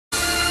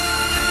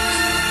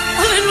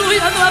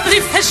mentira no abrir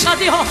e fechar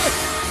de olhos.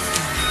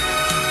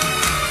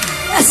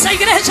 Essa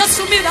igreja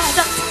sumirá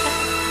da terra.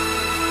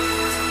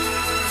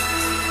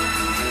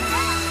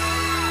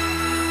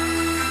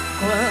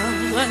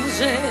 Quando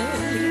angélica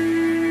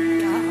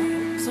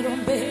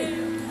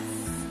trombeta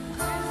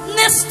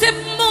neste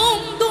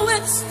mundo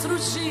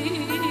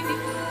estrugir,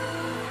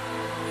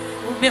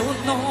 o meu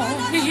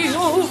nome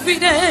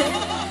ouvirei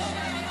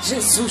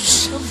Jesus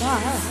chamar.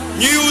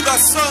 Nilda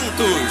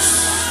Santos,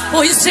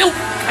 pois eu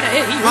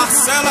creio.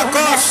 Marcela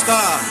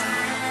Costa,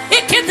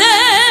 e que Deus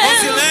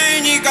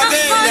Rosilene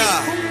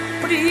Gadelha,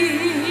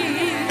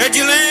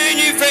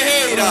 Edilene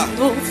Ferreira,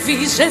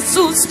 ouvi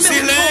Jesus meu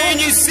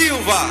Silene nome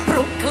Silva,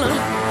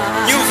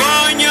 proclamar.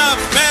 Nilvânia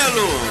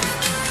Melo,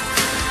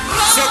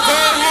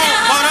 Socorro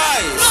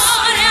Moraes,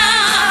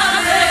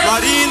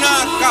 Marina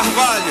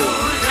Carvalho,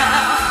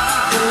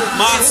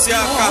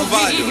 Márcia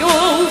Carvalho, E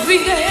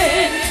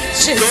ouvirei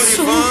Jesus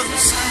Dorivan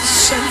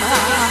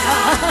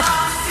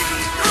chamar.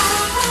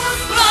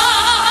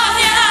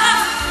 Glória,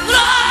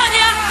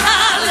 glória,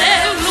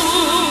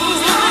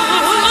 aleluia.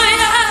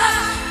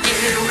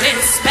 Eu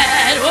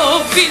espero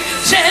ouvir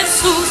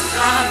Jesus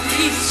a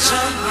me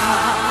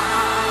chamar.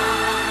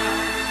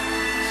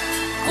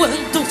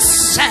 Quando o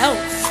céu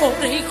for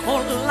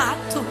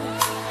enrolado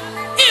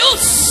e o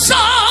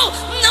sol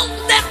não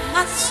der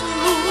mais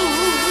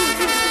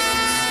luz,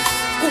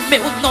 o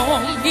meu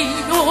nome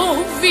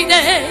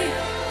ouvirei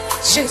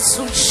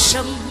Jesus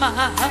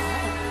chamar.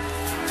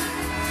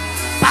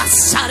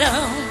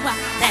 Passarão a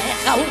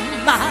terra, o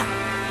mar,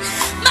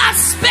 mas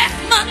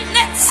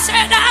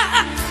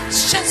permanecerá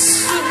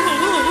Jesus,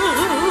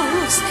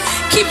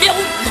 que meu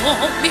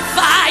nome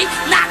vai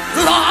na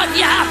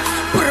glória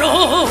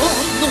pronunciar.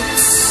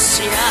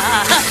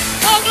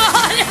 Oh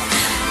glória,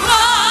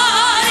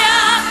 glória,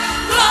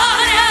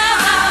 glória,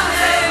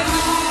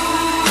 aleluia.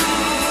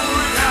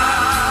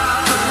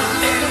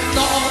 Meu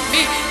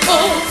nome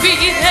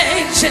ouvirei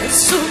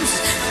Jesus.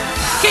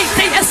 Quem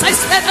tem essa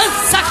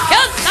esperança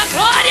canta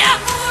glória,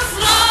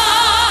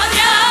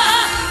 glória,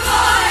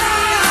 glória,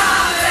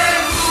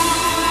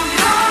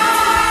 aleluia.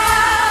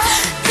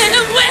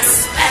 Eu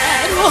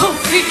espero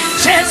ouvir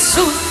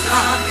Jesus a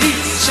me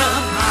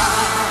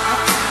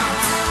chamar.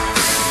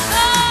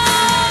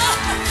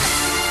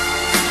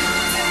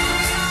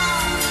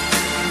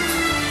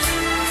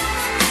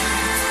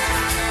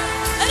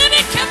 Ele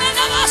me quer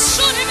na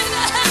vassoura e me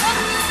dá.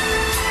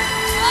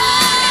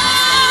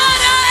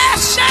 Hora é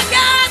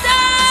chegada.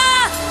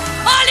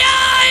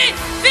 Olhai,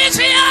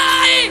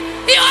 vigiai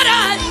e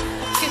orai,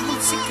 porque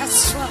música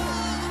suave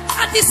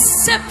há de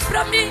ser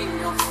pra mim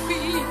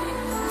ouvir.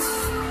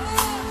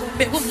 O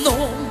meu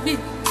nome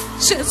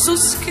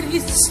Jesus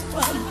Cristo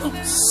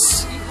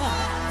anunciar.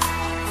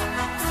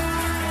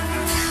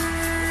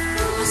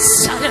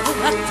 Passarão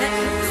a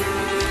terra,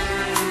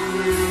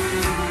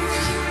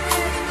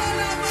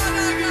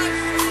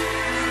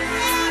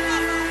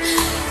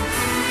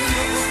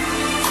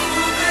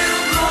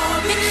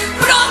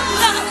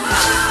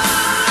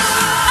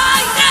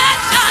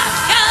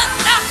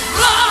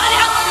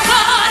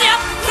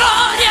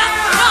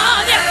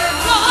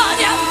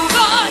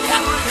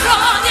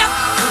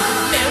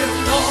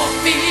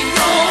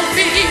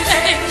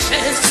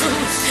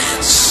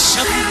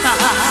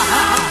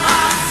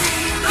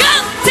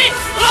 cante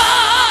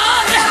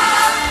glória,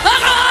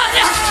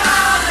 glória,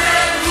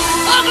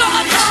 oh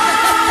glória.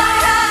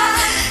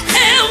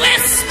 Eu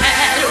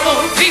espero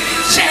ouvir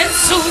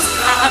Jesus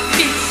a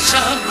me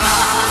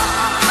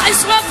chamar. Mais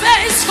uma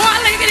vez com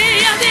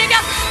alegria diga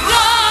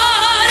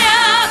glória,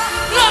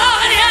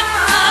 glória,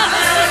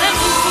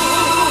 aleluia.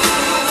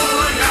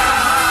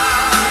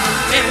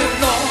 Meu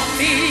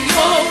nome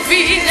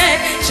ouvirei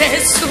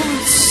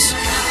Jesus,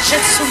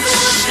 Jesus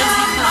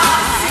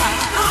chamar.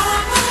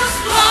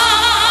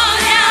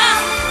 Glória,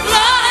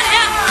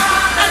 glória,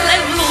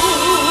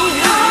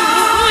 aleluia.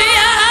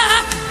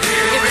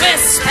 Eu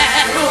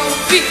espero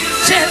ouvir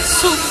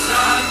Jesus a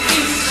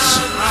me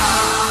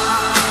chamar.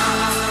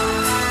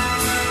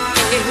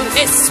 Eu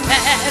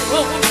espero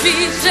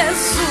ouvir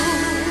Jesus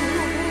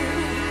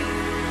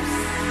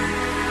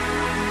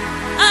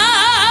a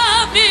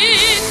me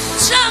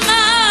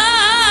chamar.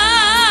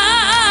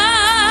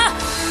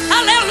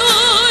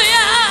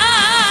 Aleluia.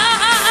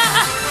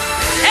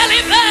 Ele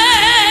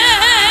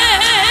vem,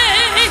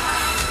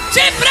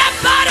 te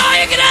preparou,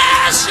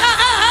 igreja.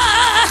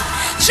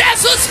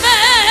 Jesus vem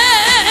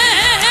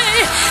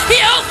e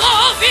eu vou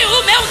ouvir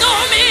o meu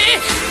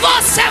nome.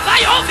 Você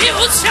vai ouvir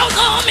o seu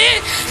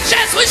nome.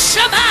 Jesus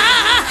chama,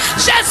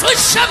 Jesus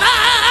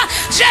chama,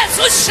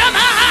 Jesus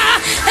chama.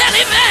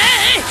 Ele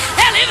vem,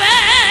 ele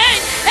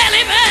vem,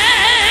 ele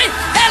vem,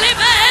 ele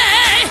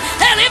vem,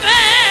 ele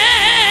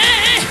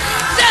vem.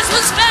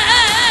 Jesus vem.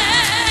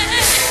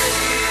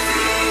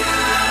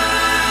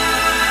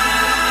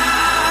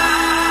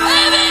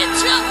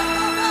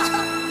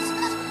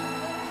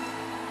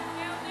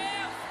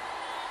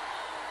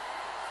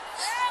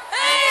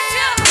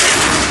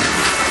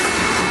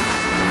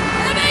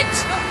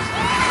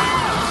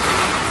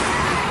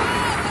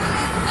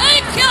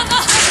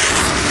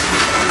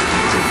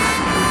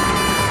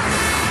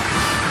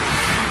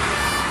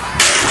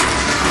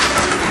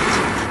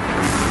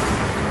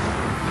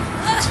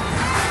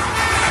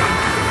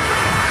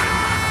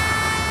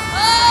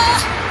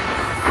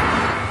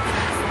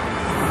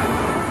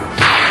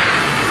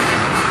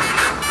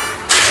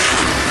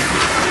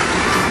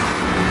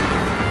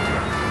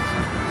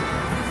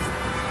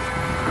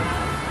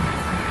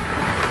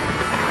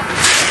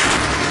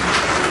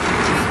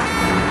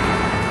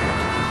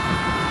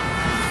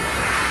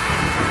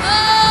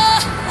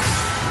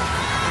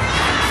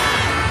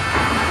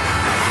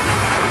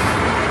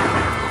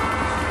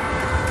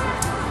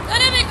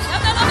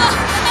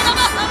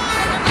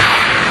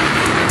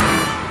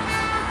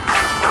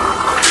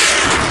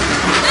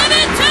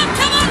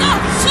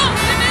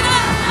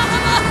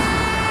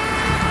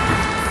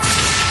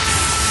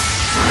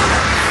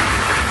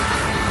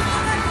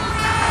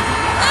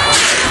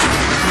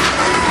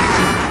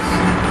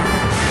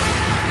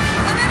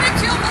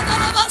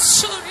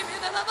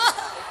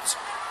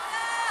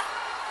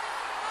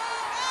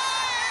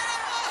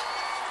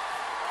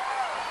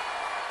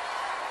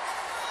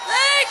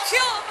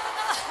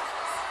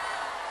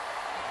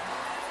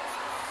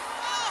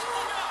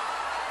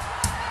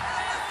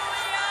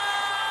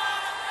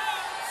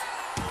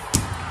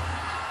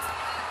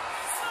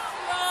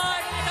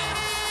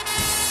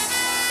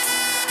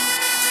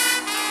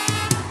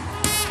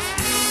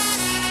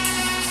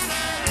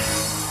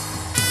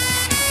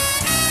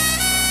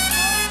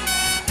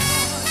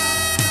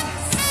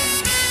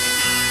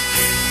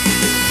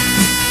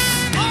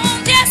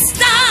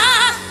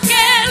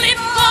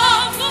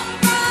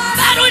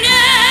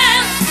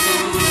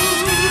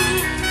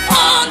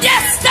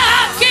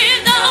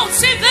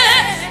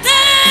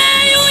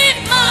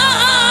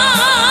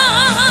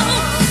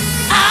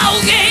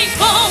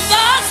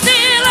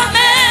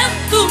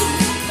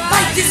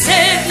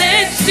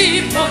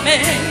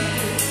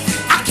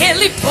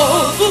 Aquele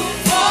povo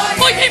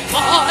foi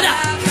embora.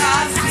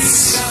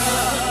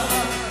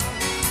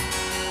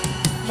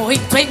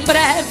 Muito em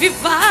breve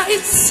vai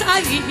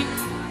sair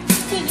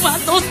uma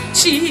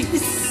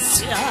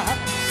notícia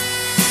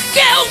que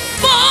o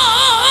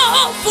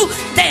povo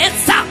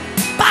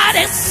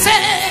desapareceu.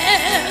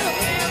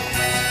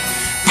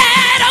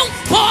 Era um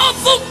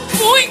povo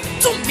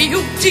muito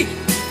humilde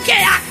que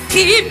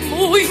aqui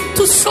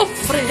muito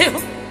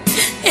sofreu.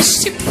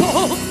 Este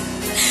povo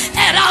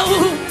era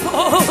o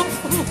povo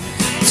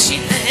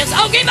chinês.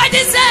 Alguém vai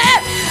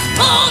dizer: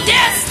 onde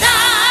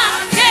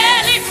está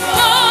aquele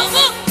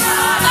povo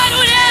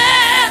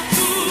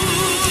barulhento?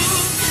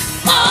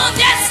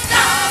 Onde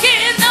está que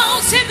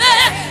não se vê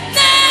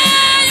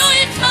nem o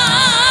irmão?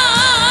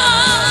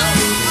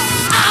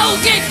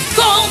 Alguém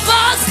com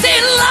voz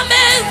de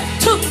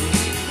lamento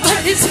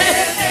vai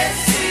dizer: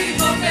 nesse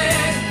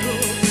momento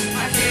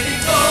aquele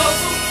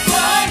povo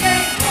foi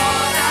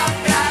embora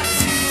pra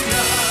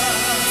Sião.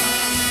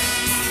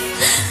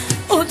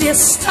 Onde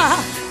está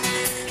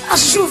a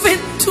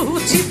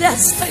juventude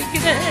desta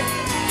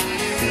igreja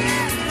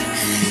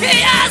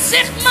e as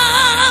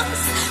irmãs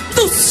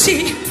do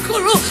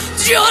círculo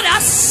de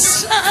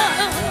oração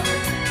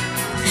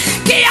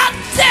que a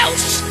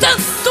Deus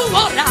tanto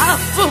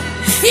oravam,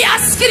 e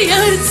as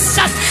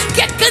crianças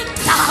que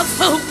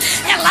cantavam,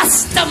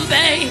 elas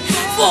também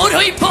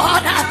foram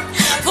embora,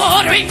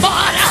 foram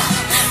embora,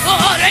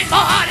 foram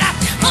embora.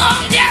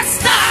 Onde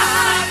está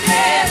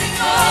aquele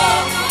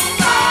povo?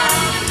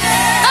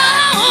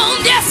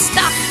 Aonde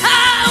está?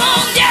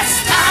 Aonde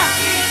está?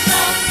 Que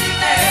não se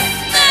vê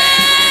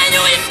nem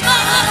o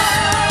irmão.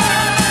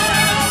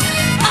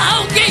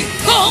 Alguém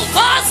com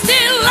voz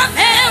de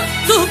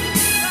lamento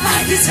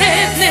vai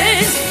dizer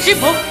neste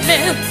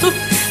momento: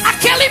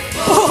 aquele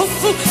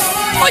povo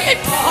foi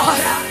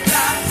embora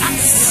pra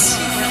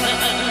Sião.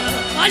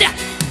 Olha,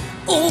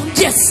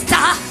 onde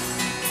está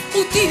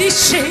o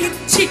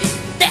dirigente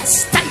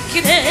desta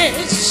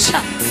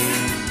igreja?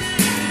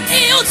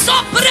 E os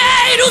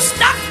obreiros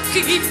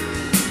daqui,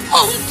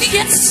 onde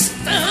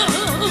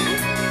estão?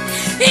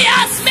 E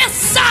as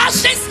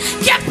mensagens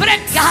que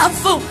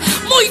pregavam,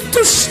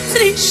 muitos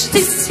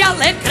tristes se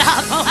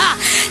alegravam.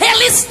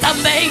 Eles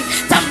também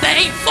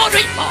foram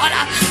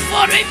embora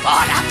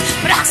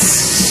pra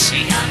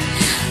Sião.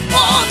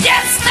 Onde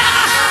está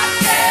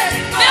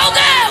aquele povo? Meu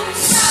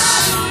Deus!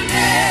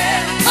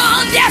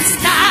 Onde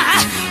está?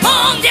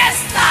 Onde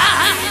está?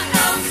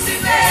 Não se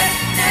vê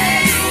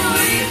nem o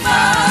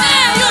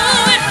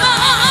irmão.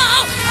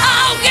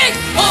 Alguém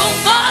com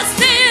voz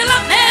de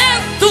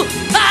lamento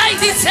vai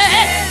dizer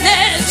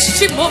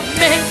neste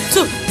momento: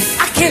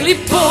 aquele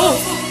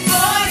povo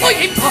foi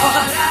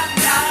embora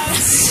pra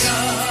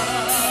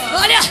Sião.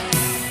 Olha,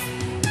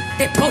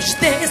 depois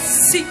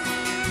desse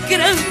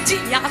grande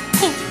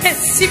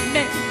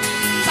acontecimento,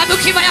 sabe o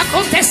que vai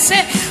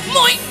acontecer?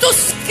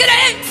 Muitos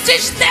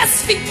crentes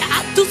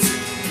desviados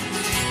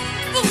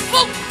vão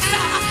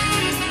voltar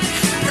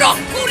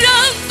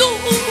procurando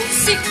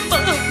os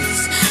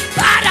irmãos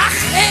para a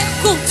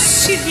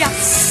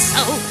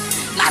reconciliação,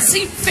 mas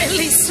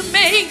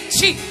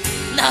infelizmente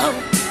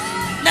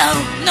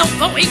não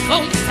vão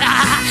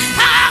encontrar.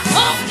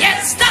 Aonde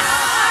está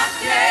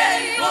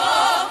aquele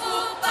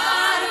povo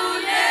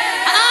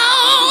barulhento?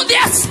 Aonde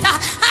está?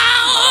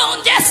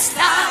 Aonde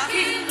está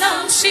que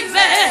não se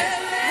vê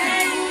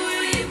nem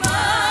o irmão?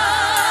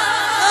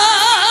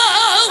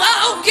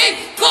 Alguém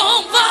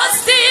com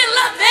voz de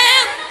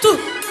lamento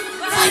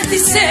vai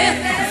dizer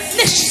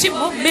neste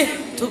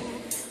momento: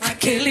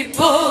 aquele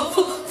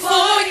povo